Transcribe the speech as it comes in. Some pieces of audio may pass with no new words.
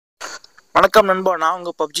வணக்கம் நண்பா, நான்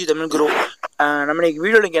உங்கள் பப்ஜி தமிழ் குரு. நம்ம இன்னைக்கு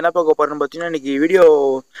வீடியோ லிங்க் என்ன பார்க்க போகிறோம்னு பார்த்தீங்கன்னா, இன்னைக்கு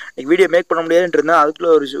வீடியோ மேக் பண்ண முடியாதுன்னு இருந்தால்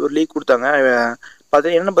அதுக்குள்ளே ஒரு லீக் கொடுத்தாங்க.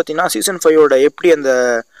 என்னென்னு பார்த்தீங்கன்னா, சீசன் 5 எப்படி அந்த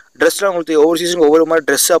ட்ரெஸ்லாம் உங்களுக்கு ஒவ்வொரு சீசனுக்கு ஒவ்வொரு மாதிரி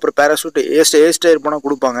ட்ரெஸ், அப்புறம் பேராசூட் ஏஸ்டர் போனால்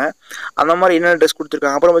கொடுப்பாங்க. அந்த மாதிரி என்னென்ன ட்ரெஸ்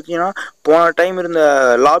கொடுத்துருக்காங்க. அப்புறம் பார்த்தீங்கன்னா, போன டைம் இருந்த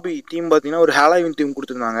லாபி தீம் பார்த்தீங்கன்னா ஒரு ஹாலோவின் தீம்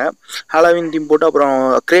கொடுத்துருந்தாங்க. ஹாலோவின் தீம் போட்டு அப்புறம்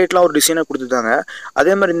கிரேட்லாம் ஒரு டிசைனாக கொடுத்துருந்தாங்க.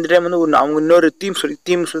 அதே மாதிரி இந்த டைம் வந்து அவங்க இன்னொரு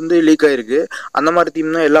தீம்ஸ் வந்து லீக் ஆகிருக்கு. அந்த மாதிரி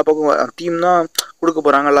தீம் தான் எல்லா பக்கம் தீம் தான் கொடுக்க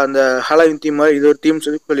போகிறாங்கல்ல. அந்த ஹாலோவின் தீம் மாதிரி இது ஒரு தீம்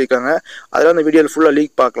சொல்லியிருக்காங்க. அதெல்லாம் அந்த வீடியோவில் ஃபுல்லாக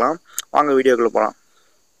லீக் பார்க்கலாம். வாங்க வீடியோக்குள்ளே போகலாம்.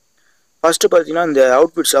 ஃபஸ்ட்டு பார்த்தீங்கன்னா, இந்த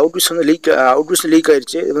அவுட்ஃபிட்ஸ் வந்து லீக்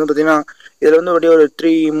ஆயிடுச்சு. இது வந்து பார்த்தீங்கன்னா, இதில் வந்து அப்படியே ஒரு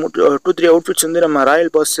 3 அவுட்ஃபிட்ஸ் வந்து நம்ம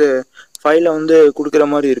ராயல் பாஸ் 5ல் வந்து கொடுக்குற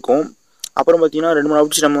மாதிரி இருக்கும். அப்புறம் பார்த்தீங்கன்னா 2-3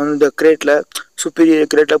 அவுட்ஃபிட்ஸ் நம்ம வந்து இந்த கிரேட்டில்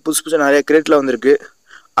சுப்பீரியர் கிரேட்டில் புதுசு நிறைய கிரேட்டில் வந்துருக்கு.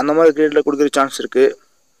 அந்த மாதிரி கிரேட்டில் கொடுக்குற சான்ஸ் இருக்குது.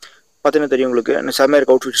 பார்த்தீங்கன்னா தெரியும் உங்களுக்கு செம்மையாக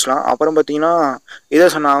இருக்குது அவுட்ஃபிட்ஸ்லாம். அப்புறம் பார்த்தீங்கன்னா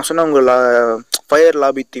இதை சொன்ன உங்கள் ஃபயர்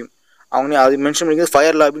லாபி தீம் அவங்க அது மென்ஷன் பண்ணிக்கிறது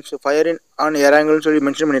ஃபயர் ஆன் எராங்கல்னு சொல்லி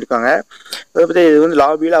மென்ஷன் பண்ணியிருக்காங்க. அதை பற்றி இது வந்து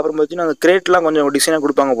லாபியில். அப்புறம் பார்த்தீங்கன்னா அந்த கிரேட்லாம் கொஞ்சம் டிசைனாக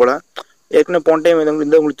கொடுப்பாங்க போல். ஏற்கனவே போன டைம்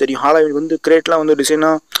உங்களுக்கு தெரியும், ஹாலோவின் வந்து கிரேட்லாம் வந்து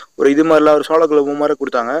டிசைனாக ஒரு இது மாதிரிலாம் ஒரு சோலோ கிளப் மாதிரி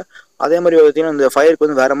கொடுத்தாங்க. அதே மாதிரி பார்த்தீங்கன்னா இந்த ஃபயருக்கு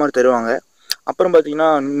வந்து வேறு மாதிரி தருவாங்க. அப்புறம்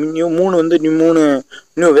பார்த்தீங்கன்னா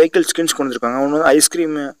நியூ வெஹிக்கிள் ஸ்கின்ஸ் கொண்டு வந்திருக்காங்க. ஒன்று வந்து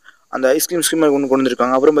ஐஸ்கிரீம் ஸ்கின் மாதிரி கொண்டு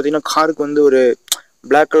வந்திருக்காங்க. அப்புறம் பார்த்தீங்கன்னா காருக்கு வந்து ஒரு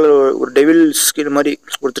பிளாக் கலர் ஒரு டெவில் ஸ்கின் மாதிரி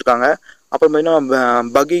கொடுத்துருக்காங்க. அப்புறம் பார்த்தீங்கன்னா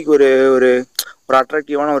பக்கிக்கு ஒரு ஒரு ஒரு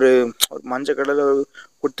அட்ராக்டிவான ஒரு மஞ்சள் கலரில்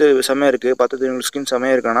கொடுத்து செம்மையாக இருக்குது. பார்த்து ஸ்கின்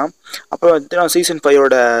செம்மையாக இருக்கானா. அப்புறம் பார்த்தீங்கன்னா சீசன்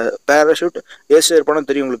 5 பேராஷூட் ஏஸ் போனால்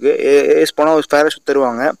தெரியும் உங்களுக்கு. ஏஸ் போனால் ஒரு பேராஷூட்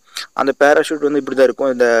தருவாங்க. அந்த பேராஷூட் வந்து இப்படி தான்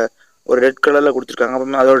இருக்கும். இந்த ஒரு ரெட் கலரில் கொடுத்துருக்காங்க.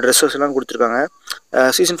 அப்புறமா அதோட ட்ரெஸ்ஸஸ்லாம் கொடுத்துருக்காங்க.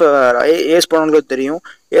 சீசன் 5 ஏஸ் போனவங்களுக்கு தெரியும்.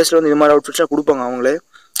 ஏஸில் வந்து இது மாதிரி அவுட்ஃபிட்ஸ்லாம் கொடுப்பாங்க அவங்களே.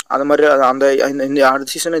 அது மாதிரி இந்த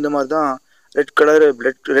அடுத்த சீசனில் இந்த மாதிரி தான் ரெட்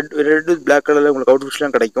பிளாக் கலரில் உங்களுக்கு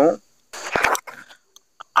அவுட்ஃபிட்ஸ்லாம் கிடைக்கும்.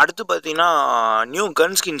 அடுத்து பார்த்தீங்கன்னா நியூ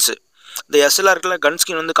கன் ஸ்கின்ஸு. இந்த எஸ்எல்ஆருக்குள்ள கன்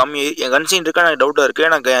ஸ்கின் வந்து கம்மி. கன் ஸ்கின் இருக்கா எனக்கு டவுட்டாக இருக்குது.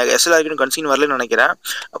 எனக்கு எஸ்எல்ஆருக்கு கன் ஸ்கின் வரலன்னு நினைக்கிறேன்.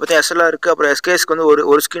 அப்போ தான் எஸ்எல்ஆருக்கு அப்புறம் எஸ்கேஎஸ்க்கு வந்து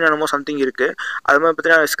ஒரு ஸ்கின் என்னமோ சம்திங் இருக்குது. அது மாதிரி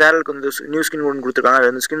பார்த்தீங்கன்னா ஸ்கேரலுக்கு வந்து நியூ ஸ்கின் ஒன்று கொடுத்துருக்காங்க.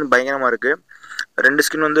 2 ஸ்கின் பயங்கரமாக இருக்குது. 2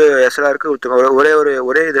 ஸ்கின் வந்து எஸ்எல்ஆருக்கு கொடுத்துருக்காங்க.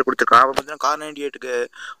 ஒரே இதை கொடுத்துருக்காங்க. அப்புறம் பார்த்தீங்கன்னா கார் 98க்கு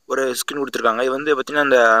ஒரு ஸ்கின் கொடுத்துருக்காங்க. இது வந்து பார்த்தீங்கன்னா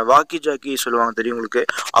இந்த வாக்கி ஜாக்கி சொல்லுவாங்க தெரியும் உங்களுக்கு,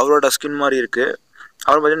 அவரோட ஸ்கின் மாதிரி இருக்குது.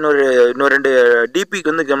 அப்புறம் பார்த்தீங்கன்னா இன்னொரு 2 டிபிக்கு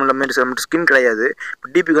வந்து நம்ம ஸ்கின் கிடையாது. இப்போ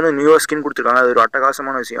டிபிக்கு வந்து நியூவாக ஸ்கின் கொடுத்துருக்காங்க. அது ஒரு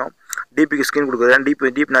அட்டகாசமான விஷயம். டிபிக்கு ஸ்கின் கொடுக்குறது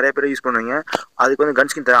டிபி நிறைய பேர் யூஸ் பண்ணுவீங்க. அதுக்கு வந்து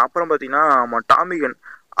கன் ஸ்கின் தரேன். அப்புறம் பார்த்தீங்கன்னா டாமி கன்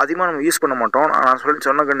அதிகமாக நம்ம யூஸ் பண்ண மாட்டோம். நான்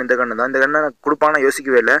சொன்ன கன் இந்த கன்று தான். இந்த கண்ணை கொடுப்பான்னு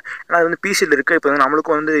யோசிக்கவே இல்லை. ஏன்னா அது வந்து பிசியில் இருக்குது. இப்போ வந்து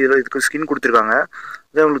நம்மளுக்கும் வந்து இதுக்கு ஸ்கின் கொடுத்துருக்காங்க.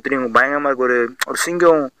 இதே உங்களுக்கு தெரியும், பயங்கரமாக இருக்குது. ஒரு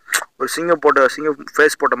சிங்கம்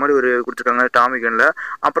ஃபேஸ் போட்ட மாதிரி ஒரு கொடுத்துருக்காங்க டாமி கன்னில்.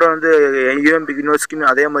 அப்புறம் வந்து யூஎம்பிக்கு இன்னொரு ஸ்கின்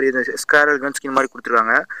அதே மாதிரி இந்த ஸ்கேரல் கன் ஸ்கின் மாதிரி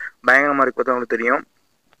கொடுத்துருக்காங்க. பயங்கரமாக இருக்குது, பார்த்தா உங்களுக்கு தெரியும்.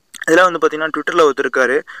 இதெல்லாம் வந்து பார்த்தீங்கன்னா ட்விட்டரில் ஒருத்தர்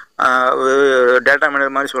இருக்கார், டேட்டா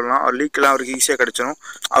மேனேஜர் மாதிரி சொல்லலாம். அவர் லீக்கெலாம் அவருக்கு ஈஸியாக கிடச்சிடும்.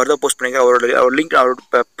 அவர் தான் போஸ்ட் பண்ணிக்க. அவர் லிங்க்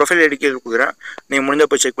அவரோட ப்ரொஃபைல் ஐடிக்கு கொடுக்குறேன். நீங்கள்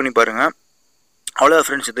முடிஞ்சால் போய் செக் பண்ணி பாருங்கள். அவ்வளோதான்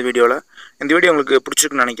ஃப்ரெண்ட்ஸ் இந்த வீடியோ உங்களுக்கு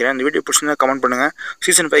பிடிச்சிருக்குன்னு நினைக்கிறேன். இந்த வீடியோ பிடிச்சிருந்தா கமெண்ட் பண்ணுங்கள்.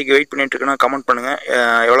 சீசன் 5க்கு வெயிட் பண்ணிட்டு இருக்குன்னா கமெண்ட் பண்ணுங்கள்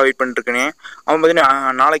எவ்வளோ வெயிட் பண்ணிட்டுருக்கேன்னு. அவன்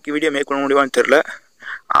பார்த்தீங்கன்னா நாளைக்கு வீடியோ மேக் பண்ண முடியுமான்னு தெரில,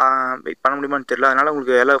 வெயிட் பண்ண முடியுமான்னு தெரில. அதனால்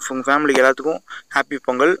உங்களுக்கு உங்கள் ஃபேமிலிக்கு எல்லாத்துக்கும் ஹாப்பி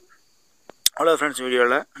பொங்கல். அவ்வளோ ஃப்ரெண்ட்ஸ்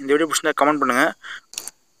இந்த வீடியோ பிடிச்சிருந்தா கமெண்ட் பண்ணுங்கள்.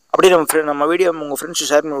 அப்படியே நம்ம வீடியோ உங்கள் ஃப்ரெண்ட்ஸ்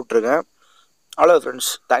ஷேர் பண்ணி விட்ருங்க. அவ்வளோ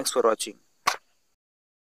ஃப்ரெண்ட்ஸ், தேங்க்ஸ் ஃபார் வாட்சிங்.